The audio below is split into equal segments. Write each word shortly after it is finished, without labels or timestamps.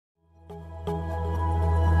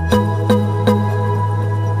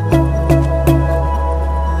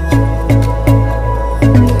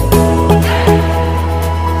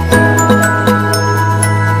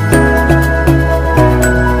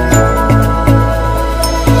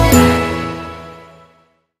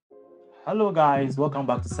Hello guys, welcome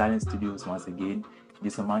back to PSYLENCE Studios once again.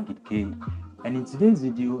 This is Mangit K, and in today's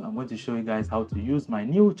video I'm going to show you guys how to use my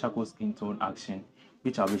new Charcoal Skintone Action,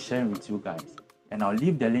 which I'll be sharing with you guys, and I'll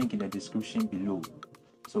leave the link in the description below.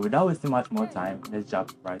 So without wasting much more time, let's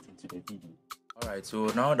jump right into the video. Alright, so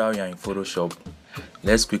now that we are in Photoshop,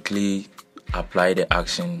 let's quickly apply the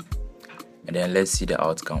action and then let's see the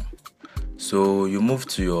outcome. So you move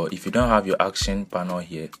to your, if you don't have your action panel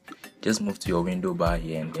here, just move to your window bar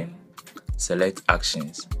here and then select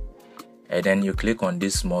actions, and then you click on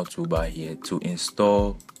this small toolbar here to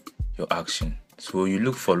install your action. So you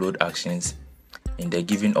look for load actions in the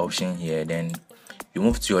given option here, then you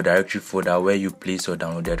move to your directory folder where you place your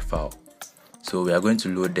downloaded file. So we are going to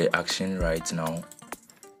load the action right now,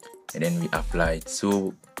 and then we apply it.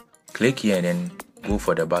 So click here and then go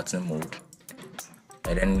for the button mode,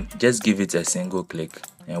 and then just give it a single click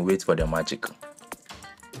and wait for the magic.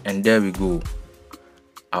 And there we go,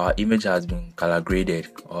 our image has been color graded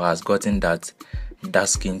or has gotten that dark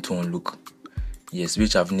skin tone look, yes,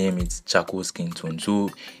 which I've named it Charcoal Skin Tone. So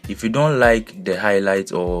if you don't like the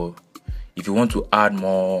highlight, or if you want to add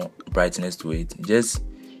more brightness to it, just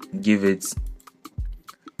give it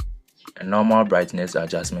a normal brightness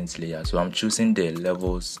adjustment layer. So I'm choosing the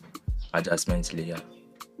levels adjustment layer,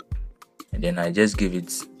 and then I just give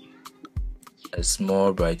it a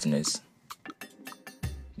small brightness,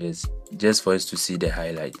 yes, just for us to see the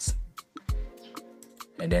highlights,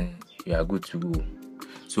 and then we are good to go.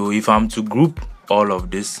 So if I'm to group all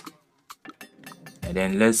of this, and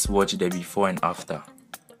then let's watch the before and after.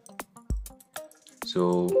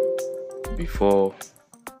 So before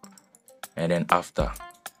and then after,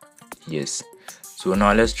 yes. So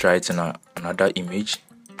now let's try it in another image.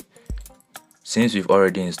 Since we've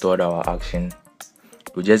already installed our action,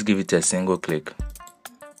 we'll just give it a single click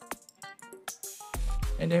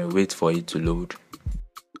and then wait for it to load,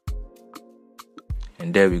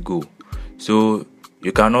 and there we go. So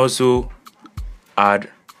you can also add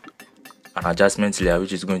an adjustment layer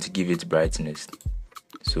which is going to give it brightness.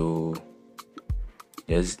 So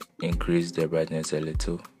just increase the brightness a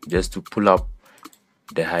little just to pull up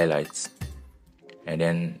the highlights, and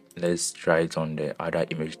then let's try it on the other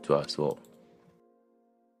image too as well.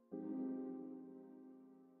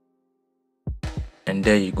 And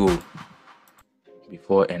there you go,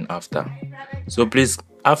 before and after. So please,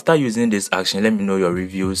 after using this action, let me know your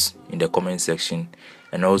reviews in the comment section,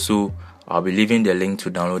 and also I'll be leaving the link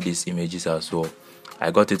to download these images as well.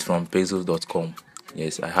 I got it from pixels.com.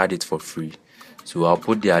 yes, I had it for free, so I'll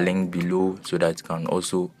put their link below so that you can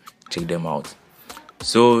also check them out.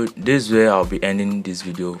 So this is where I'll be ending this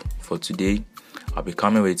video for today. I'll be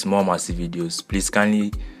coming with more massive videos. Please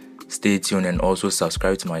kindly stay tuned and also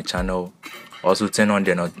subscribe to my channel. Also turn on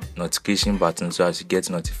the notification button so as you get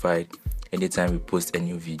notified anytime we post a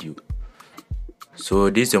new video.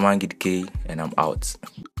 So this is your man Git K, and I'm out.